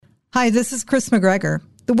Hi, this is Chris McGregor.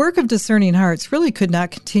 The work of Discerning Hearts really could not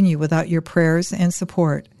continue without your prayers and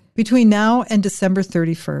support. Between now and December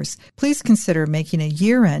 31st, please consider making a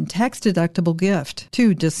year-end tax-deductible gift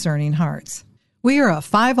to Discerning Hearts. We are a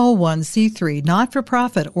 501c3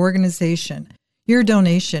 not-for-profit organization. Your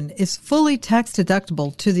donation is fully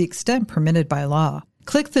tax-deductible to the extent permitted by law.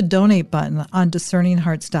 Click the donate button on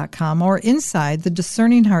discerninghearts.com or inside the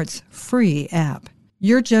Discerning Hearts free app.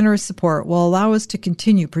 Your generous support will allow us to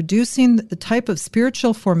continue producing the type of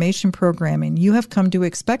spiritual formation programming you have come to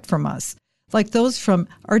expect from us, like those from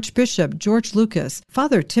Archbishop George Lucas,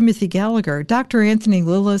 Father Timothy Gallagher, Dr. Anthony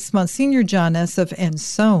Lillis, Monsignor John Esseff, and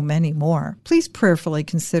so many more. Please prayerfully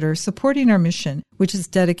consider supporting our mission, which is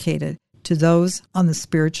dedicated to those on the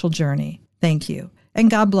spiritual journey. Thank you, and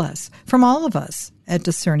God bless from all of us at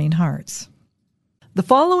Discerning Hearts. The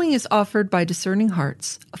following is offered by Discerning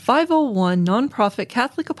Hearts, a 501 nonprofit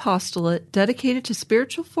Catholic apostolate dedicated to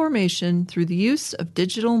spiritual formation through the use of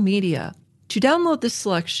digital media. To download this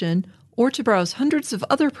selection, or to browse hundreds of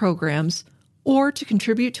other programs, or to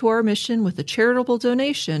contribute to our mission with a charitable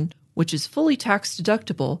donation, which is fully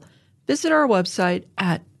tax-deductible, visit our website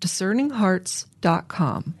at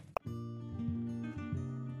discerninghearts.com.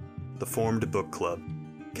 The Formed Book Club.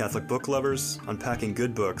 Catholic book lovers unpacking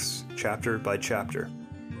good books, chapter by chapter.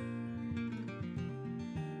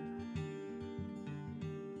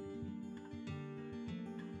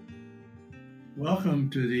 Welcome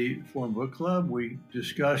to the Formed Book Club. We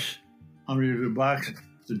discuss Henri de Lubac,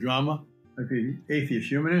 the drama of the Atheist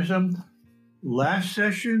Humanism. Last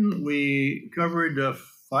session, we covered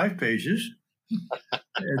 5 pages.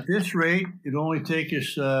 At this rate, it'll only take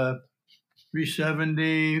us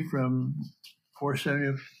 370 from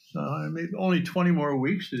 470, maybe only 20 more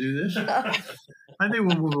weeks to do this. I think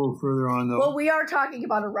we'll move a little further on, though. Well, we are talking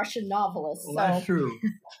about a Russian novelist. Well, so. That's true.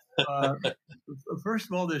 First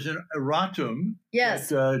of all, there's an erratum yes.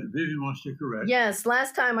 that Vivian wants to correct. Yes,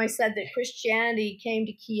 last time I said that Christianity came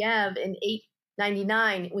to Kiev in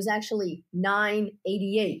 899. It was actually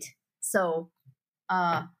 988. So,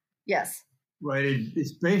 yes. Right.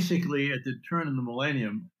 It's basically at the turn of the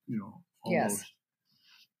millennium, almost. Yes.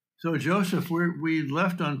 So, Joseph, we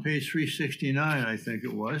left on page 369, I think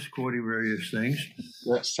it was, quoting various things.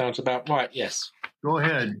 That sounds about right, yes. Go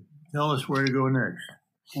ahead. Tell us where to go next.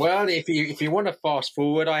 Well, if you want to fast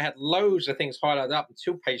forward, I had loads of things highlighted up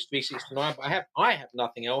until page 369, but I have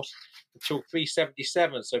nothing else until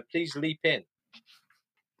 377, so please leap in.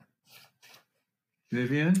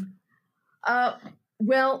 Vivian?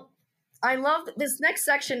 Well, I love this next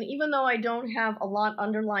section, even though I don't have a lot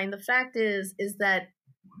underlined. The fact is that,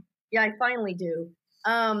 yeah, I finally do.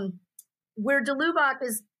 Where de Lubac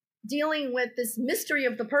is dealing with this mystery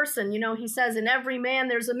of the person. He says, in every man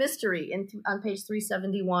there's a mystery on page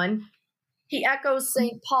 371. He echoes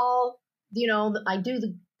St. Paul, I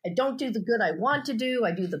don't do the good I want to do.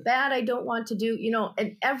 I do the bad I don't want to do.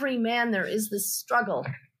 In every man there is this struggle.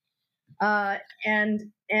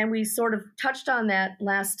 And we sort of touched on that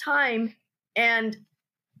last time. And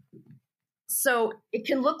so it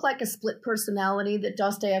can look like a split personality that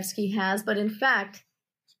Dostoevsky has, but in fact,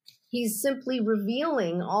 he's simply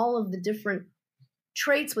revealing all of the different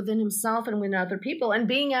traits within himself and within other people and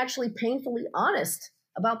being actually painfully honest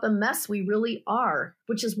about the mess we really are,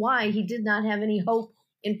 which is why he did not have any hope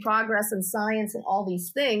in progress and science and all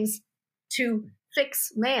these things to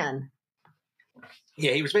fix man.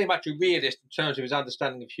 Yeah, he was very much a realist in terms of his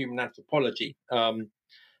understanding of human anthropology.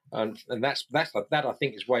 And that I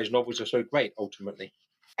think is why his novels are so great, ultimately.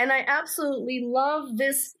 And I absolutely love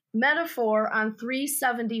this metaphor on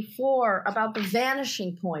 374 about the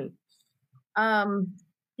vanishing point.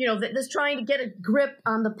 This trying to get a grip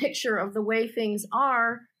on the picture of the way things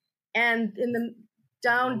are, and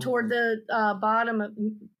down toward the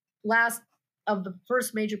bottom last of the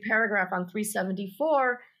first major paragraph on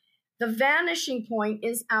 374, the vanishing point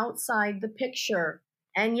is outside the picture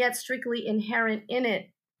and yet strictly inherent in it,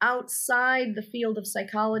 outside the field of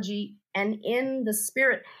psychology and in the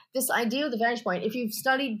spirit. This idea of the vantage point, if you've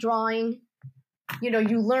studied drawing,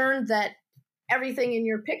 you learn that everything in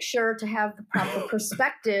your picture, to have the proper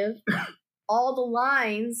perspective, all the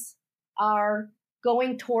lines are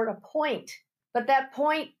going toward a point, but that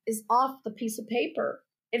point is off the piece of paper.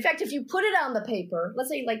 In fact, if you put it on the paper, let's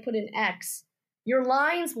say you put an X, your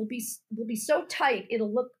lines will be so tight,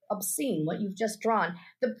 it'll look obscene, what you've just drawn.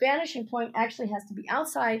 The vanishing point actually has to be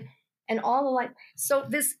outside, and all the light. So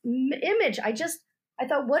this image, I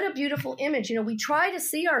thought, what a beautiful image. We try to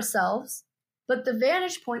see ourselves, but the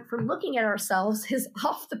vantage point for looking at ourselves is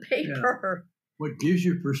off the paper. What gives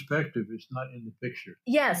you perspective is not in the picture.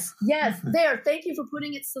 Yes. There. Thank you for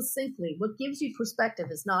putting it succinctly. What gives you perspective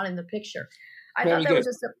is not in the picture. I thought that was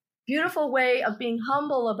just a beautiful way of being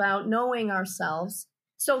humble about knowing ourselves.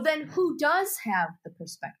 So then who does have the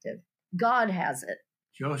perspective? God has it.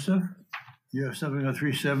 Joseph, you have something on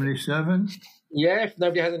 377? Yeah, if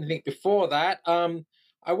nobody has anything before that.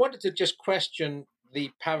 I wanted to just question the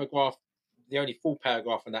paragraph, the only full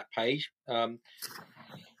paragraph on that page. On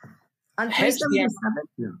 377?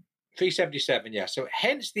 377, yeah. So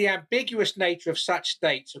hence the ambiguous nature of such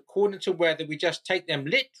states, according to whether we just take them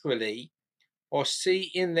literally or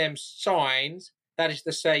see in them signs, that is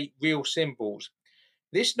to say, real symbols.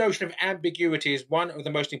 This notion of ambiguity is one of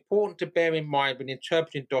the most important to bear in mind when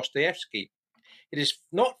interpreting Dostoevsky. It is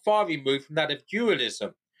not far removed from that of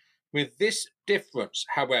dualism, with this difference,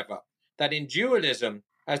 however, that in dualism,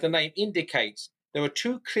 as the name indicates, there are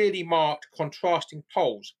two clearly marked contrasting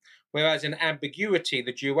poles, whereas in ambiguity,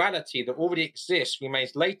 the duality that already exists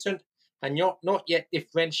remains latent and not yet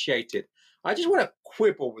differentiated. I just want to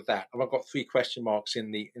quibble with that. I've got 3 question marks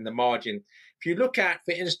in the margin. If you look at,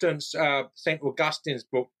 for instance, St. Augustine's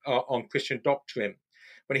book on Christian doctrine,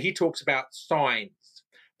 when he talks about signs,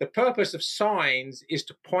 the purpose of signs is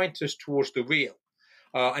to point us towards the real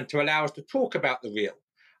and to allow us to talk about the real.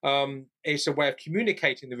 It's a way of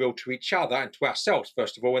communicating the real to each other and to ourselves,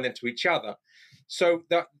 first of all, and then to each other. So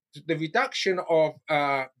the reduction of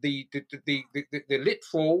the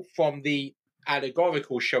literal from the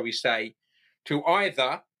allegorical, shall we say, to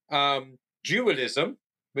either dualism,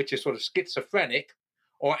 which is sort of schizophrenic,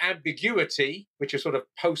 or ambiguity, which is sort of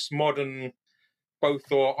postmodern,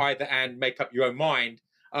 both or either and make up your own mind,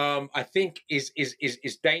 I think is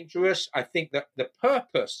dangerous. I think that the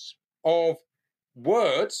purpose of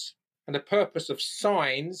words and the purpose of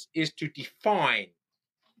signs is to define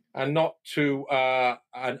and not to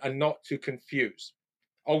confuse,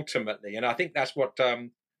 ultimately. And I think that's what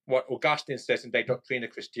Augustine says in De Doctrina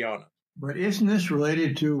Christiana. But isn't this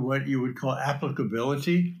related to what you would call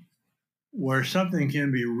applicability, where something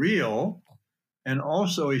can be real and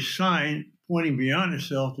also a sign pointing beyond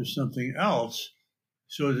itself to something else,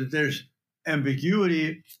 so that there's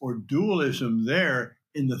ambiguity or dualism there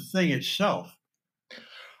in the thing itself?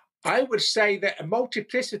 I would say that a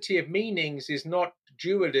multiplicity of meanings is not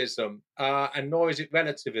dualism, and nor is it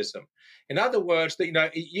relativism. In other words,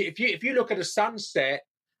 that if you look at a sunset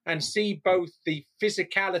and see both the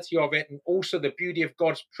physicality of it and also the beauty of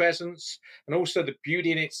God's presence and also the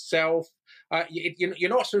beauty in itself, you're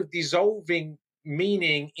not sort of dissolving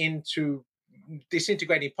meaning into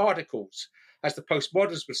disintegrating particles, as the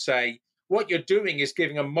postmoderns would say. What you're doing is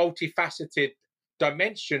giving a multifaceted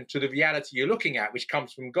dimension to the reality you're looking at, which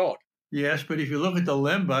comes from God. Yes, but if you look at the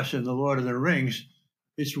lembas in The Lord of the Rings,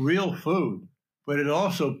 it's real food, but it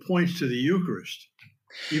also points to the Eucharist,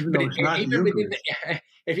 even though it's not the Eucharist.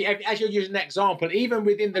 As you're using that example, even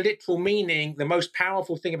within the literal meaning, the most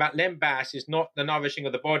powerful thing about lembas is not the nourishing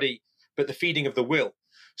of the body, but the feeding of the will.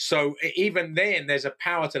 So even then, there's a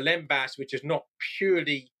power to lembas which is not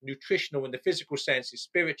purely nutritional in the physical sense; it's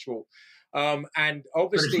spiritual. And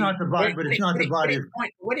obviously, but it's not the body. But it's not the body.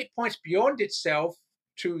 When it points beyond itself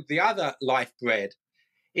to the other life bread,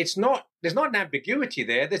 there's not an ambiguity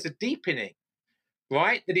there. There's a deepening,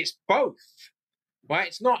 right? That it's both. Right,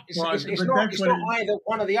 it's not either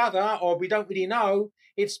one or the other, or we don't really know.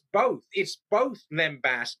 It's both. It's both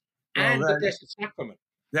lembas and the Blessed Sacrament.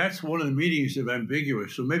 That's one of the meanings of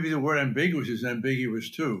ambiguous. So maybe the word ambiguous is ambiguous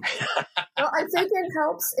too. Well, I think it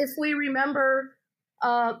helps if we remember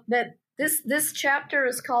that this chapter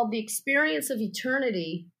is called The Experience of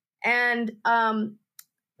Eternity, and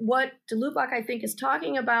what de Lubac, I think, is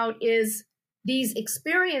talking about is these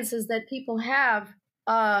experiences that people have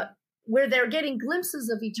where they're getting glimpses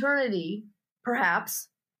of eternity, perhaps.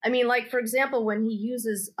 I mean, like, for example, when he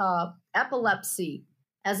uses epilepsy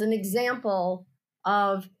as an example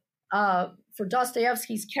of, for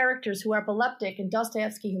Dostoevsky's characters who are epileptic, and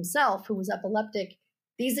Dostoevsky himself, who was epileptic,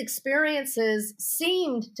 these experiences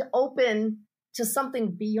seemed to open to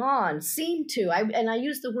something beyond, and I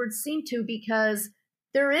use the word seem to because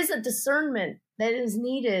there is a discernment that is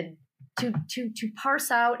needed to parse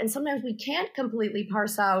out, and sometimes we can't completely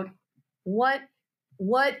parse out what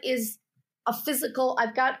is a physical.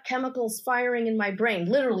 I've got chemicals firing in my brain,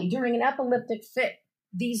 literally during an epileptic fit.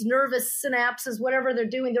 These nervous synapses, whatever they're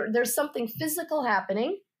doing, there's something physical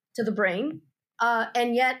happening to the brain,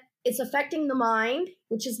 and yet it's affecting the mind,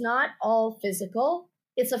 which is not all physical.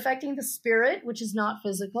 It's affecting the spirit, which is not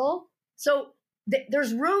physical. So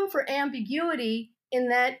there's room for ambiguity in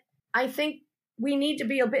that. I think we need to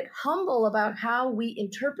be a bit humble about how we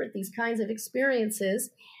interpret these kinds of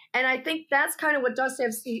experiences. And I think that's kind of what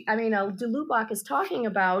de Lubac is talking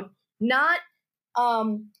about. Not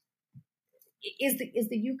is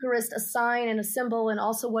the Eucharist a sign and a symbol, and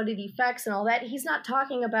also what it affects and all that. He's not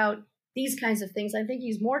talking about these kinds of things. I think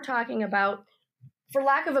he's more talking about, for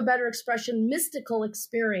lack of a better expression, mystical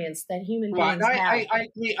experience that human beings have.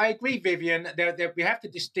 I agree, Vivian. We have to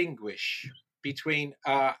distinguish between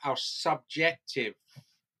our subjective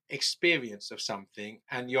experience of something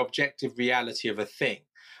and the objective reality of a thing.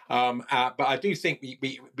 But I do think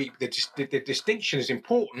the distinction is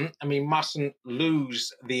important, and we mustn't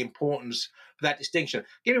lose the importance of that distinction.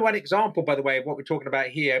 Give me one example, by the way, of what we're talking about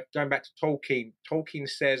here. Going back to Tolkien. Tolkien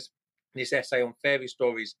says in his essay on fairy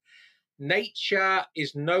stories, nature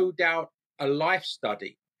is no doubt a life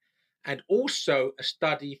study, and also a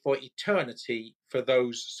study for eternity for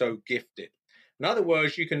those so gifted. In other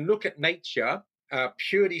words, you can look at nature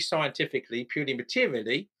purely scientifically, purely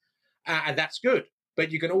materially, and that's good.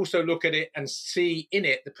 But you can also look at it and see in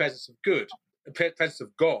it the presence of good, the presence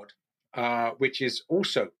of God, which is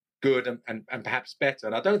also good and perhaps better.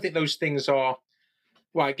 And I don't think those things are,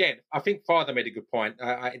 well, again, I think Father made a good point.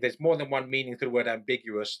 There's more than one meaning to the word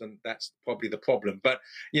ambiguous, and that's probably the problem. But,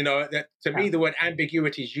 to me, the word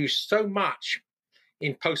ambiguity is used so much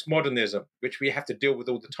in postmodernism, which we have to deal with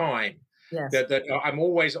all the time, that I'm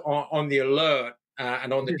always on the alert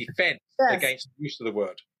and on the defense against the use of the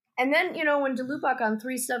word. And then, when de Lubac on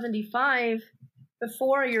 375,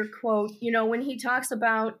 before your quote, when he talks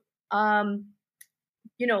about, the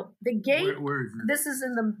gate, where is this is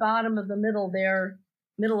in the bottom of the middle there,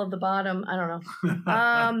 middle of the bottom, I don't know.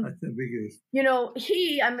 That's ambiguous.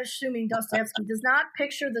 I'm assuming Dostoevsky does not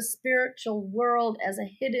picture the spiritual world as a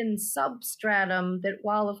hidden substratum that,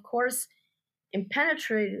 while of course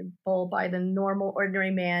impenetrable by the normal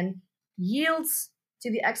ordinary man, yields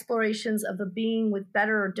to the explorations of the being with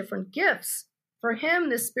better or different gifts. For him,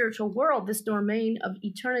 this spiritual world, this domain of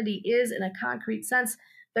eternity, is, in a concrete sense,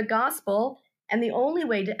 the gospel, and the only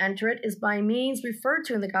way to enter it is by means referred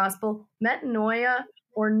to in the gospel, metanoia,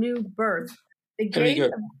 or new birth. The gate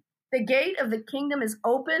of the kingdom is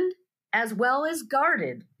opened as well as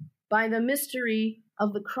guarded by the mystery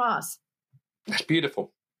of the cross. That's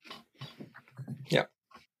beautiful. Yeah.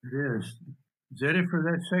 It is. Is that it for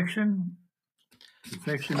that section? The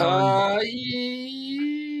section on,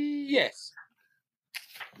 yes.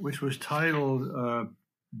 Which was titled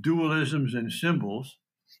Dualisms and Symbols.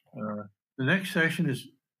 The next section is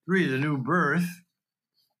 3, the new birth.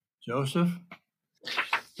 Joseph?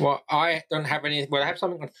 Well, I don't have any. Well, I have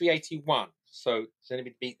something on 381. So does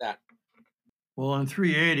anybody beat that? Well, on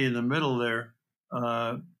 380 in the middle there,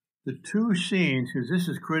 the two scenes, because this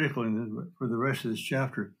is critical for the rest of this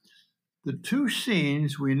chapter, the two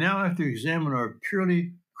scenes we now have to examine are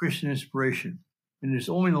purely Christian inspiration. And it's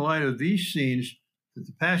only in the light of these scenes that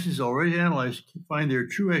the passages already analyzed can find their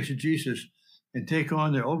true exegesis and take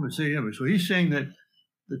on their ultimate significance. So he's saying that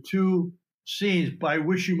the two scenes by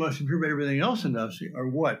which you must interpret everything else in Nazi are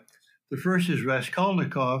what? The first is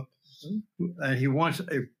Raskolnikov, and he wants, at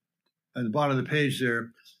the bottom of the page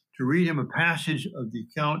there, to read him a passage of the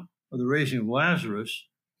account of the raising of Lazarus.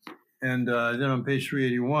 And then on page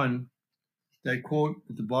 381, that quote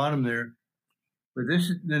at the bottom there, but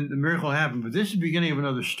then the miracle happened. But this is the beginning of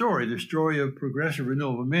another story, the story of progressive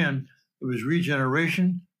renewal of man, of his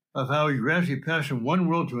regeneration, of how he gradually passed from one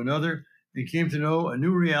world to another and came to know a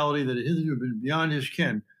new reality that had hitherto been beyond his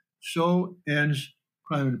ken. So ends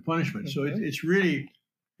Crime and Punishment. So it's really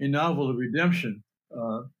a novel of redemption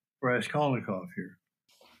for Raskolnikov here.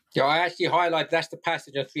 Yeah, I actually highlighted, that's the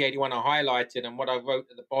passage of 381 I highlighted, and what I wrote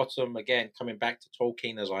at the bottom, again, coming back to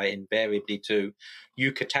Tolkien, as I invariably do,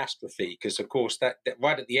 eucatastrophe, because, of course, that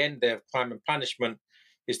right at the end there of Crime and Punishment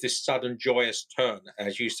is this sudden joyous turn,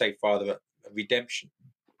 as you say, Father, redemption.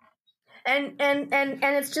 And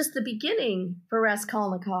it's just the beginning for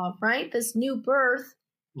Raskolnikov, right? This new birth.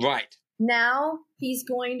 Right. Now he's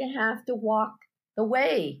going to have to walk the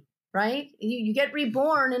way, right? You get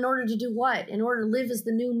reborn in order to do what? In order to live as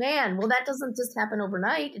the new man. Well, that doesn't just happen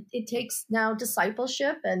overnight. It takes now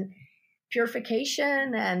discipleship and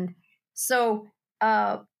purification. And so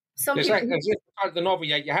some it's people... like the novel,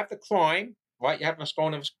 you have the crime, right? You have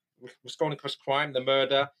Raskolnikov's crime, the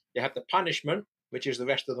murder. You have the punishment, which is the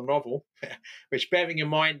rest of the novel, which, bearing in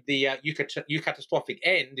mind the eucatastrophic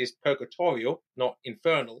end is purgatorial, not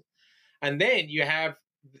infernal. And then you have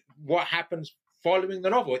what happens following the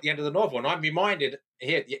novel, at the end of the novel. And I'm reminded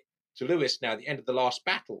here to Lewis now, the end of the last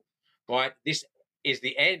battle, right? This is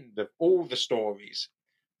the end of all the stories.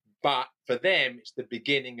 But for them, it's the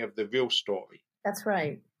beginning of the real story. That's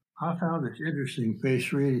right. I found this interesting, page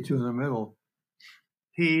 382 in the middle.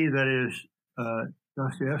 He, that is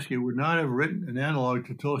Dostoevsky would not have written an analog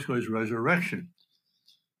to Tolstoy's Resurrection.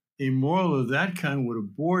 A moral of that kind would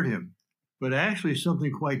have bored him, but actually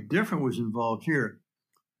something quite different was involved here.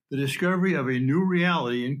 The discovery of a new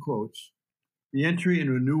reality, in quotes, the entry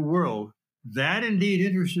into a new world, that indeed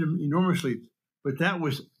interested him enormously, but that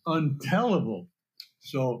was untellable.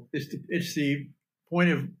 So it's the point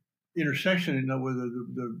of intersection, with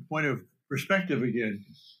the point of perspective again.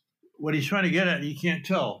 What he's trying to get at, he can't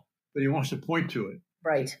tell, but he wants to point to it.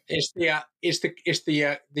 Right. It's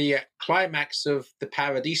the climax of the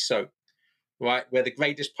Paradiso, right, where the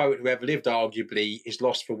greatest poet who ever lived, arguably, is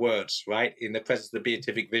lost for words, right, in the presence of the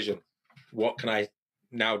beatific vision. What can I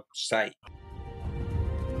now say?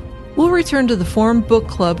 We'll return to the Formed Book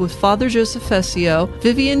Club with Father Joseph Fessio,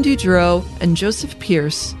 Vivian Dudro, and Joseph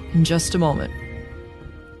Pearce in just a moment.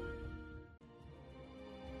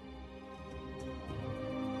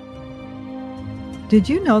 Did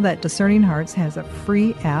you know that Discerning Hearts has a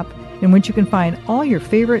free app in which you can find all your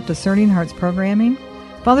favorite Discerning Hearts programming?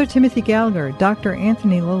 Father Timothy Gallagher, Dr.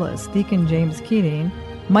 Anthony Lillis, Deacon James Keating,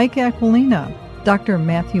 Mike Aquilina, Dr.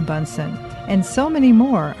 Matthew Bunson, and so many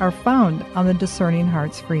more are found on the Discerning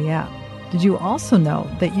Hearts free app. Did you also know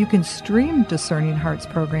that you can stream Discerning Hearts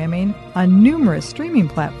programming on numerous streaming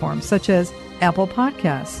platforms such as Apple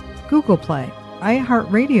Podcasts, Google Play,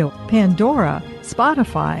 iHeartRadio, Pandora,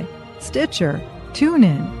 Spotify, Stitcher,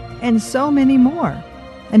 TuneIn, and so many more.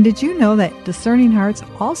 And did you know that Discerning Hearts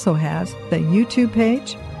also has the YouTube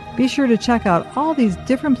page? Be sure to check out all these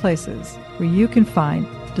different places where you can find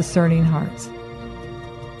Discerning Hearts.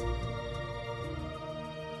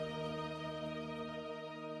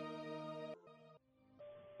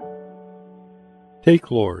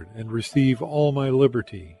 Take, Lord, and receive all my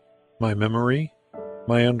liberty, my memory,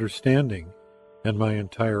 my understanding, and my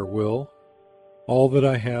entire will, all that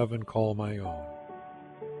I have and call my own.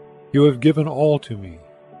 You have given all to me.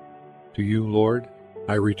 To you, Lord,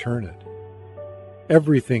 I return it.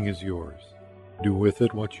 Everything is yours. Do with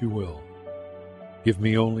it what you will. Give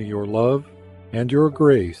me only your love and your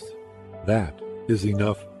grace. That is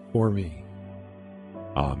enough for me.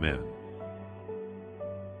 Amen.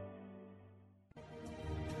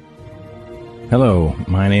 Hello,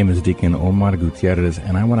 my name is Deacon Omar Gutierrez,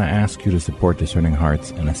 and I want to ask you to support Discerning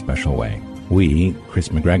Hearts in a special way. We, Chris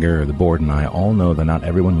McGregor, the board, and I all know that not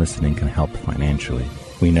everyone listening can help financially.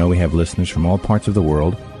 We know we have listeners from all parts of the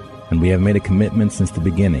world, and we have made a commitment since the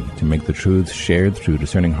beginning to make the truths shared through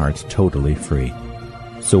Discerning Hearts totally free.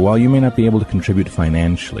 So while you may not be able to contribute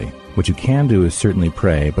financially, what you can do is certainly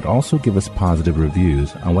pray, but also give us positive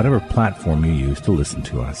reviews on whatever platform you use to listen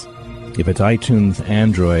to us. If it's iTunes,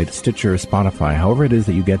 Android, Stitcher, Spotify, however it is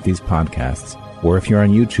that you get these podcasts, or if you're on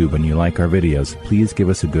YouTube and you like our videos, please give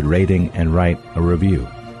us a good rating and write a review.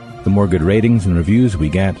 The more good ratings and reviews we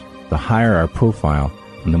get, the higher our profile,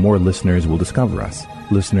 and the more listeners will discover us,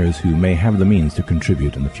 listeners who may have the means to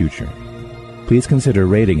contribute in the future. Please consider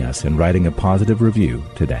rating us and writing a positive review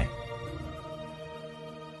today.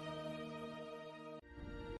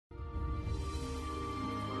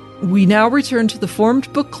 We now return to the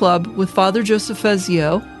Formed Book Club with Father Joseph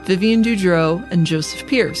Fessio, Vivian Dudro, and Joseph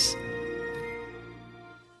Pearce.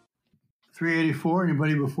 384,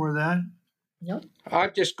 anybody before that? Nope.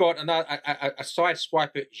 I've just got a side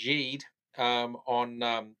swipe at Gide on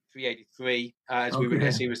 383, as we were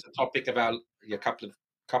going to see was the topic about a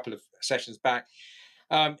couple of sessions back.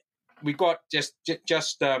 We've got just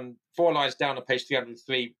 4 lines down on page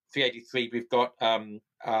 383. We've got de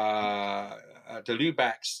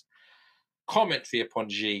Lubac's commentary upon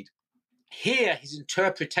Gide. Here, his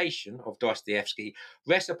interpretation of Dostoevsky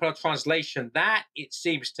rests upon a translation that, it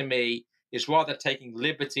seems to me, is rather taking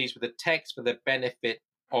liberties with the text for the benefit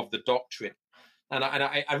of the doctrine. And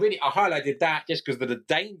I highlighted that just because of the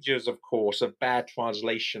dangers, of course, of bad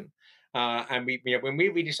translation. And when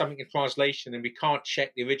we're reading something in translation and we can't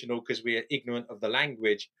check the original because we are ignorant of the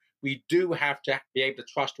language, we do have to be able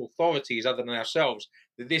to trust authorities other than ourselves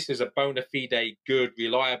that this is a bona fide, good,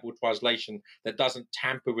 reliable translation that doesn't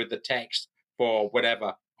tamper with the text for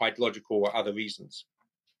whatever ideological or other reasons.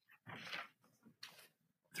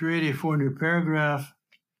 384, new paragraph.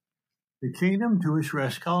 The kingdom to which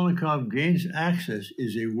Raskolnikov gains access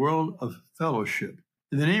is a world of fellowship.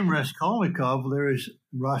 In the name Raskolnikov, there is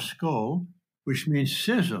Raskol, which means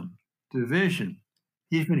schism, division.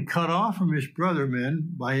 He's been cut off from his brother men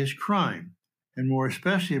by his crime, and more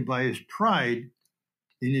especially by his pride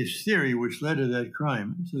in his theory, which led to that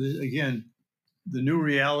crime. So again, the new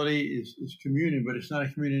reality is communion, but it's not a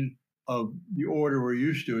communion of the order we're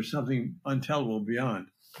used to. It's something untellable beyond.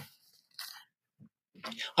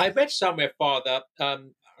 I read somewhere, Father, I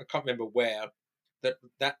can't remember where,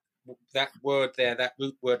 that word there, that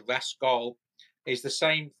root word rascal, is the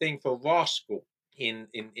same thing for rascal in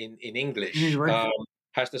English.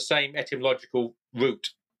 Has the same etymological root.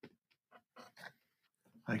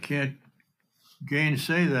 I can't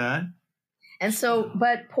gainsay that. And so,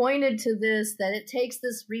 but pointed to this, that it takes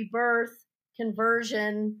this rebirth,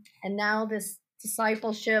 conversion, and now this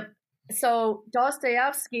discipleship. So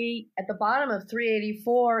Dostoevsky, at the bottom of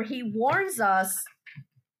 384, he warns us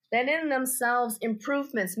that in themselves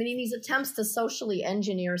improvements, meaning these attempts to socially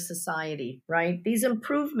engineer society, right? These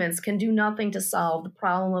improvements can do nothing to solve the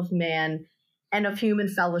problem of man and of human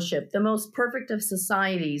fellowship. The most perfect of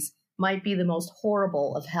societies might be the most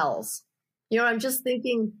horrible of hells. I'm just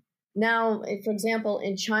thinking now, for example,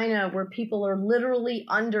 in China, where people are literally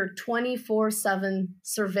under 24/7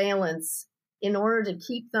 surveillance in order to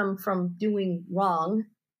keep them from doing wrong.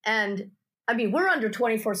 And I mean, we're under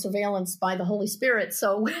 24 surveillance by the Holy Spirit.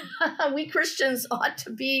 So we Christians ought to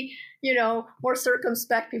be, more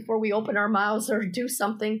circumspect before we open our mouths or do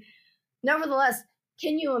something. Nevertheless,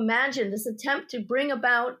 can you imagine this attempt to bring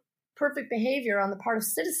about perfect behavior on the part of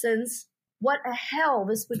citizens? What a hell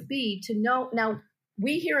this would be to know. Now,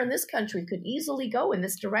 we here in this country could easily go in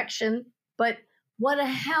this direction, but what a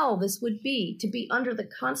hell this would be to be under the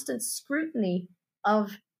constant scrutiny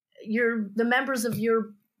of the members of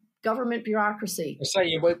your government bureaucracy.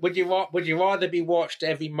 Would you rather be watched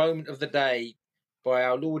every moment of the day by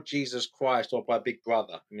our Lord Jesus Christ or by Big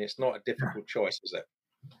Brother? I mean, it's not a difficult choice, is it?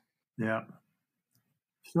 Yeah.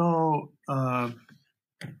 So,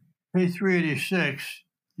 page 386,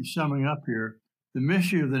 he's summing up here, the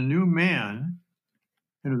mystery of the new man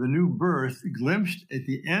and of the new birth, glimpsed at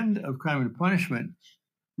the end of Crime and Punishment,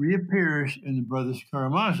 reappears in the brothers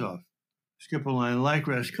Karamazov. Skip a line, like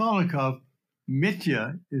Raskolnikov,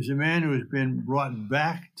 Mitya is a man who has been brought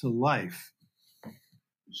back to life.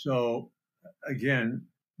 So, again,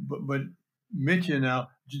 but Mitya now,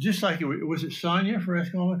 just like was it Sonia for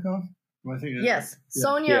Raskolnikov? Yes, yeah.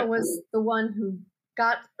 Sonia was the one who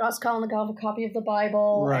got Raskolnikov a copy of the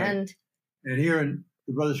Bible. Right. And here in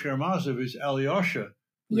the Brothers Karamazov is Alyosha,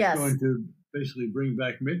 who's going to basically bring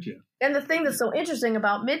back Mitya. And the thing that's so interesting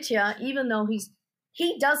about Mitya, even though he's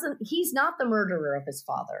not the murderer of his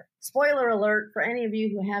father. Spoiler alert for any of you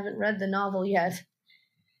who haven't read the novel yet.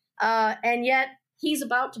 And yet he's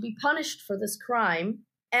about to be punished for this crime.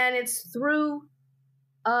 And it's through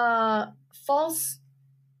false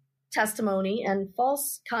testimony and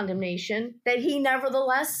false condemnation that he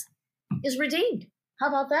nevertheless is redeemed. How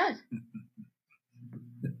about that?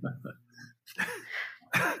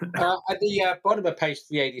 At the bottom of page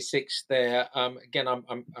 386 there, again, I'm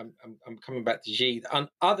coming back to Gide.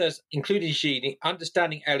 Others, including Gide,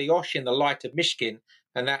 understanding Alyosha in the light of Mishkin,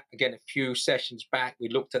 and that, again, a few sessions back, we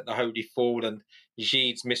looked at the Holy Fall and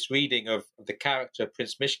Gide's misreading of the character of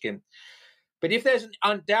Prince Mishkin. But if there's an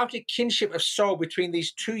undoubted kinship of soul between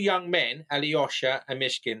these two young men, Alyosha and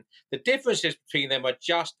Mishkin, the differences between them are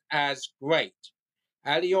just as great.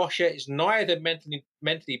 Alyosha is neither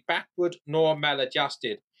mentally backward nor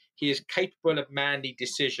maladjusted. He is capable of manly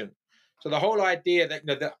decision. So the whole idea that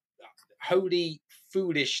the holy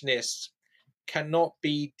foolishness cannot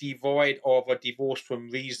be devoid of or divorced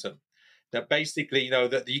from reason. That basically,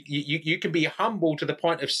 that you can be humble to the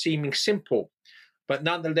point of seeming simple, but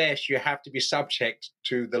nonetheless you have to be subject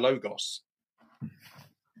to the Logos.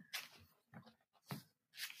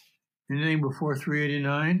 Anything before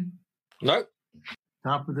 389? No.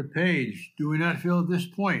 Top of the page. Do we not feel at this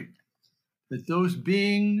point that those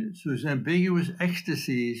beings whose ambiguous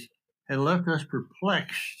ecstasies had left us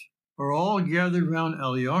perplexed are all gathered round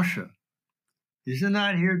Alyosha? Is it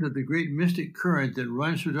not here that the great mystic current that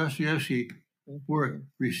runs through Dostoevsky's work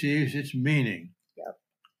receives its meaning? Yep.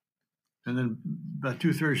 And then about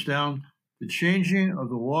 2/3 down, the changing of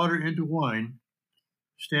the water into wine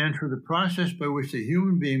stands for the process by which the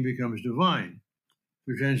human being becomes divine,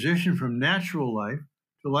 the transition from natural life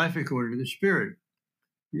to life according to the Spirit.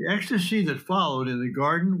 The ecstasy that followed in the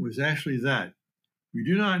garden was actually that. We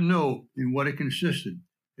do not know in what it consisted,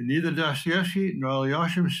 and neither Dostoevsky nor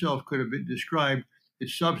Alyosha himself could have described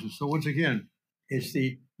its substance. So once again, it's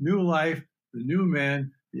the new life, the new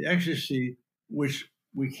man, the ecstasy, which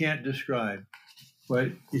we can't describe,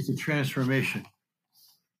 but it's a transformation.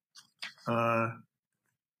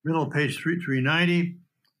 Middle of page 390.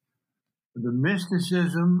 The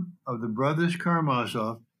mysticism of the brothers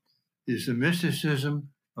Karamazov is the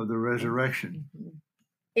mysticism of the resurrection.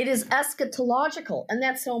 It is eschatological, and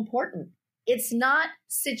that's so important. It's not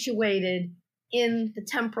situated in the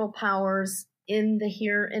temporal powers, in the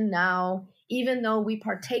here and now. Even though we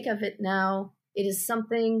partake of it now, it is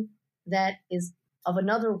something that is of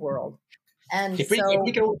another world. And if we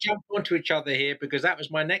can all jump onto each other here, because that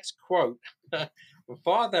was my next quote.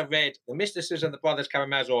 Father read the mysticism of the Brothers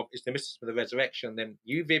Karamazov is the mysticism of the resurrection. Then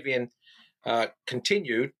you, Vivian,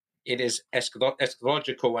 continued. It is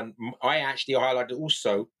eschatological, and I actually highlighted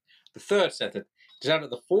also the third sentence. It is out of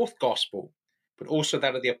the fourth gospel, but also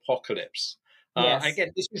that of the apocalypse. Yes.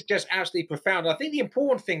 Again, this is just absolutely profound. I think the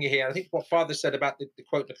important thing here, I think what Father said about the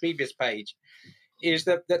quote on the previous page, is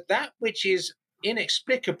that which is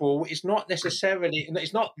inexplicable is not necessarily,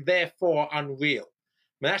 it's not therefore unreal.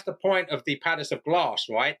 I mean, that's the point of the palace of glass,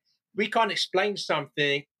 right? We can't explain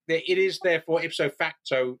something that it is therefore ipso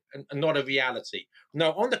facto and not a reality.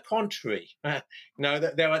 No, on the contrary,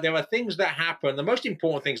 there are things that happen. The most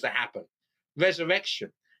important things that happen,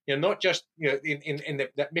 resurrection. Not just in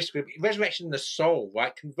that mystical resurrection in the soul,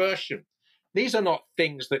 right? Conversion. These are not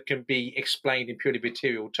things that can be explained in purely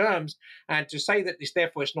material terms. And to say that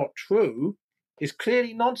therefore it's not true is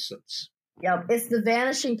clearly nonsense. Yeah, it's the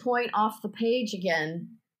vanishing point off the page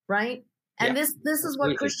again, right? And this is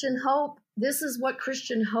what Christian hope. This is what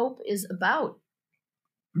Christian hope is about.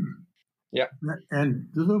 Yeah, and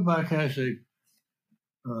Dudro has a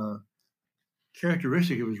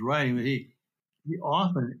characteristic of his writing that he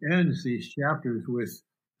often ends these chapters with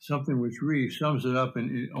something which really sums it up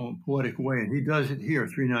in a poetic way, and he does it here,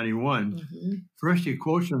 391. Mm-hmm. First, he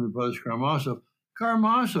quotes from the Brothers Karamazov.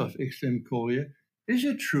 Karamazov, exclaimed Kolya, is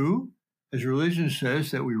it true, as religion says,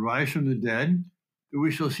 that we rise from the dead, that we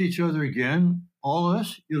shall see each other again, all of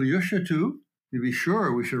us, Ilyusha too? To be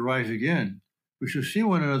sure, we shall rise again. We shall see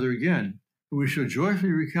one another again, and we shall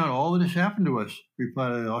joyfully recount all that has happened to us,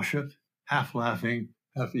 replied Alyosha, half laughing,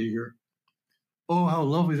 half eager. Oh, how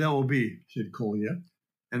lovely that will be, said Kolya.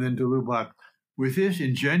 And then to Lubach, with this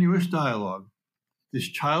ingenuous dialogue, this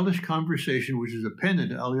childish conversation which is appended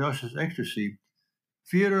to Alyosha's ecstasy,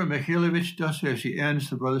 Fyodor Mikhailovich Dostoevsky ends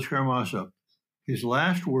the Brothers Karamazov, his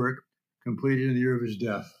last work completed in the year of his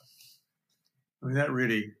death. I mean, that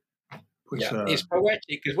really puts... it's poetic,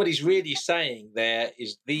 because what he's really saying there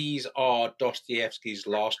is these are Dostoevsky's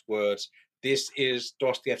last words. This is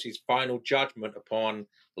Dostoevsky's final judgment upon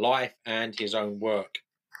life and his own work.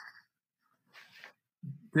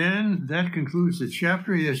 Then that concludes the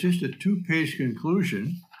chapter. He has just a 2-page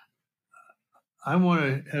conclusion. I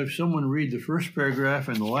want to have someone read the first paragraph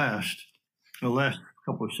and the last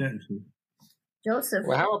couple of sentences. Joseph.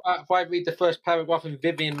 Well, how about if I read the first paragraph and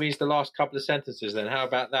Vivian reads the last couple of sentences then? How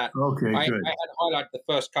about that? Okay, good. I had highlighted the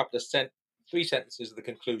first couple of 3 sentences of the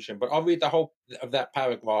conclusion, but I'll read the whole of that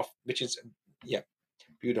paragraph, which is,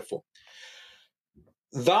 beautiful.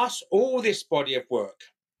 Thus, all this body of work,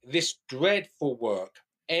 this dreadful work,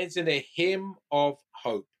 ends in a hymn of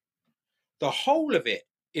hope. The whole of it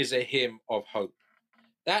is a hymn of hope.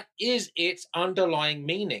 That is its underlying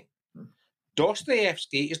meaning.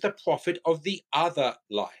 Dostoevsky is the prophet of the other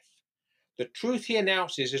life. The truth he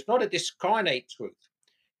announces is not a discarnate truth,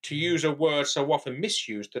 to use a word so often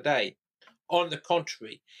misused today. On the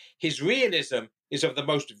contrary, his realism is of the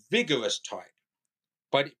most vigorous type,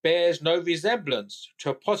 but it bears no resemblance to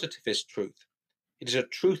a positivist truth. It is a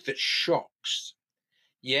truth that shocks.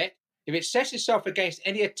 Yet, if it sets itself against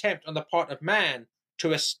any attempt on the part of man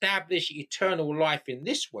to establish eternal life in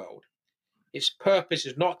this world, its purpose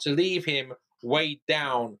is not to leave him weighed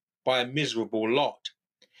down by a miserable lot.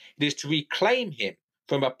 It is to reclaim him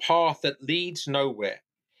from a path that leads nowhere.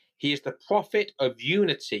 He is the prophet of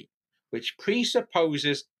unity, which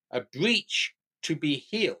presupposes a breach to be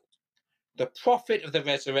healed. The prophet of the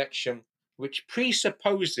resurrection, which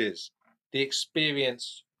presupposes the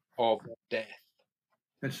experience of death.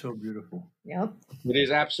 That's so beautiful. Yep. It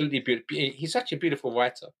is absolutely beautiful. He's such a beautiful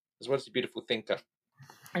writer, as well as a beautiful thinker.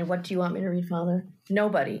 And what do you want me to read, Father?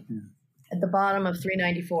 Nobody. At the bottom of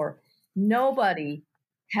 394. Nobody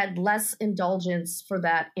had less indulgence for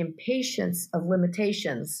that impatience of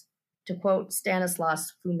limitations, to quote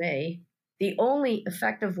Stanislas Fumé, the only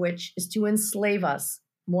effect of which is to enslave us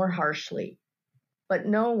more harshly. But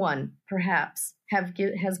no one, perhaps,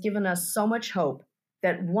 has given us so much hope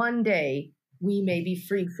that one day we may be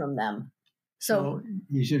freed from them. So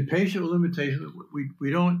he's impatient with limitations.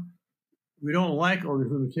 We don't like all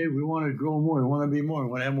these limitations. We want to grow more. We want to be more.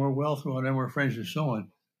 We want to have more wealth. We want to have more friends, and so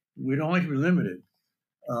on. We don't like to be limited.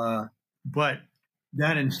 But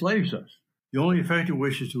that enslaves us. The only effect of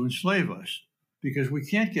which is to enslave us, because we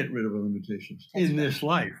can't get rid of our limitations in this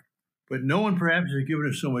life. But no one perhaps has given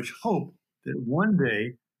us so much hope that one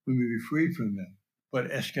day we may be freed from them,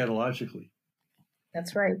 but eschatologically.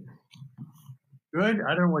 That's right. Good.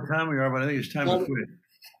 I don't know what time we are, but I think it's time to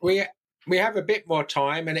quit. We have a bit more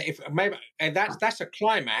time, and that's a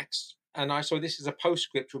climax. And I saw this as a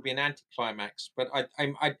postscript will be an anticlimax. But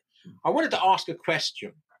I wanted to ask a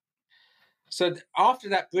question. So after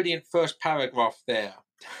that brilliant first paragraph there,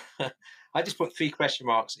 I just put 3 question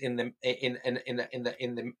marks in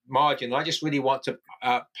the margin. I just really want to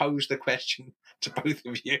pose the question to both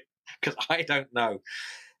of you because I don't know.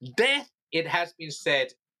 Death, it has been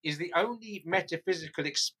said, is the only metaphysical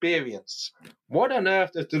experience. What on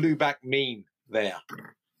earth does Lubac mean there?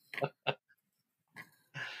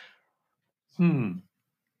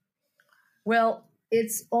 Well,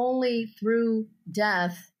 it's only through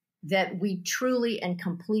death that we truly and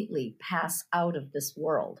completely pass out of this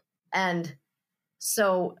world. And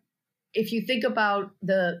so if you think about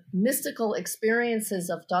the mystical experiences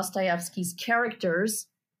of Dostoevsky's characters,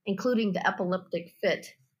 including the epileptic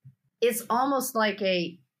fit, it's almost like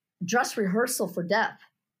a dress rehearsal for death.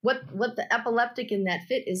 What the epileptic in that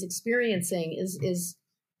fit is experiencing is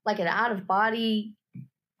like an out of body,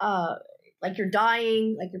 like you're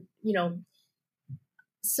dying, like you're,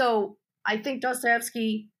 So I think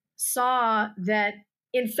Dostoevsky saw that,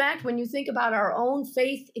 in fact, when you think about our own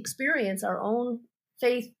faith experience, our own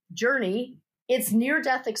faith journey, it's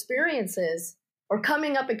near-death experiences or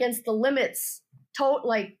coming up against the limits.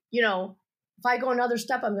 If I go another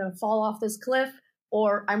step, I'm going to fall off this cliff,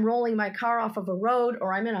 or I'm rolling my car off of a road,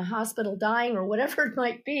 or I'm in a hospital dying, or whatever it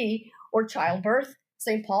might be, or childbirth.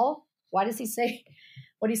 St. Paul, why does he say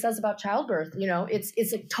what he says about childbirth?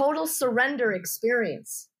 It's a total surrender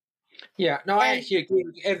experience. Yeah, no, I actually agree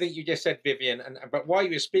with everything you just said, Vivian. But while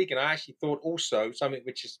you were speaking, I actually thought also something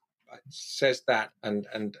which says that,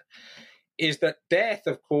 and is that death,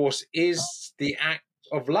 of course, is the act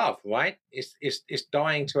of love, right? It's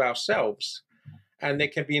dying to ourselves. And there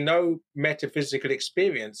can be no metaphysical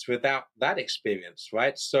experience without that experience,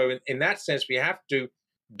 right? So in that sense, we have to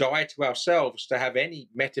die to ourselves to have any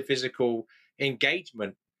metaphysical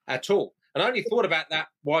engagement at all. And I only thought about that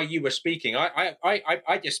while you were speaking. I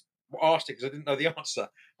just asked it because I didn't know the answer.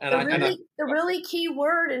 And the really key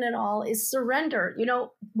word in it all is surrender.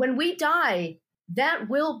 When we die, that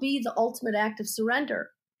will be the ultimate act of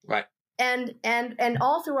surrender. Right. And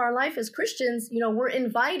all through our life as Christians, we're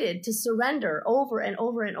invited to surrender over and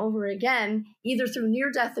over and over again, either through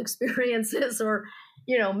near-death experiences or,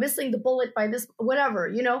 missing the bullet by this,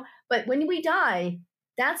 whatever, But when we die,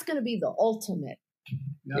 that's going to be the ultimate.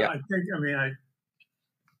 Yeah. I think,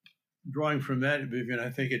 drawing from that, Vivian, I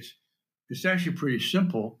think it's actually pretty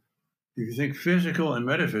simple. If you think physical and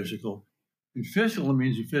metaphysical, and physical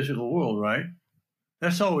means the physical world, right?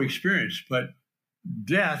 That's all we experience, but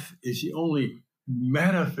death is the only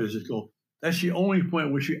metaphysical. That's the only point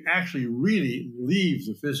at which you actually really leave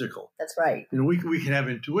the physical. That's right. We can have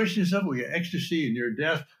intuitions of it, we get ecstasy and near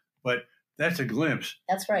death, but that's a glimpse.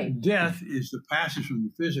 That's right. Death is the passage from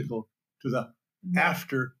the physical to the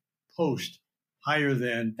after, post, higher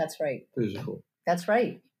than that's right. Physical. That's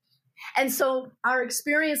right. And so our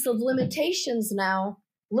experience of limitations now,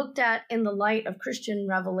 looked at in the light of Christian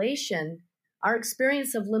revelation, our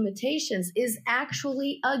experience of limitations is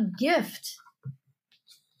actually a gift,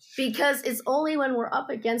 because it's only when we're up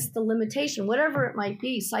against the limitation, whatever it might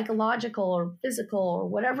be, psychological or physical or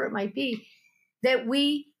whatever it might be, that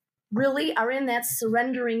we really are in that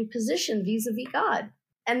surrendering position vis-a-vis God.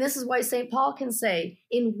 And this is why St. Paul can say,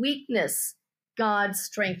 in weakness, God's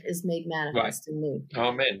strength is made manifest in me.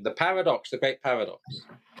 Amen. The paradox, the great paradox.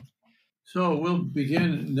 So we'll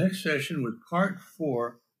begin next session with part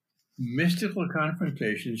 4, mystical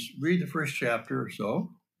confrontations. Read the first chapter or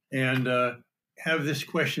so and have this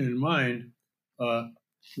question in mind.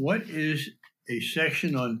 What is a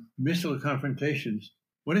section on mystical confrontations?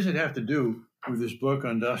 What does it have to do with this book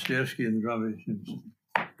on Dostoevsky and the drama of Humanism?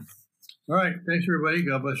 All right. Thanks, everybody.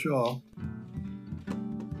 God bless you all.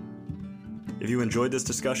 If you enjoyed this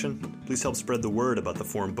discussion, please help spread the word about the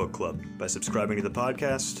Forum Book Club by subscribing to the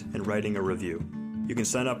podcast and writing a review. You can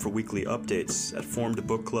sign up for weekly updates at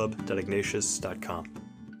forumbookclub.ignatius.com.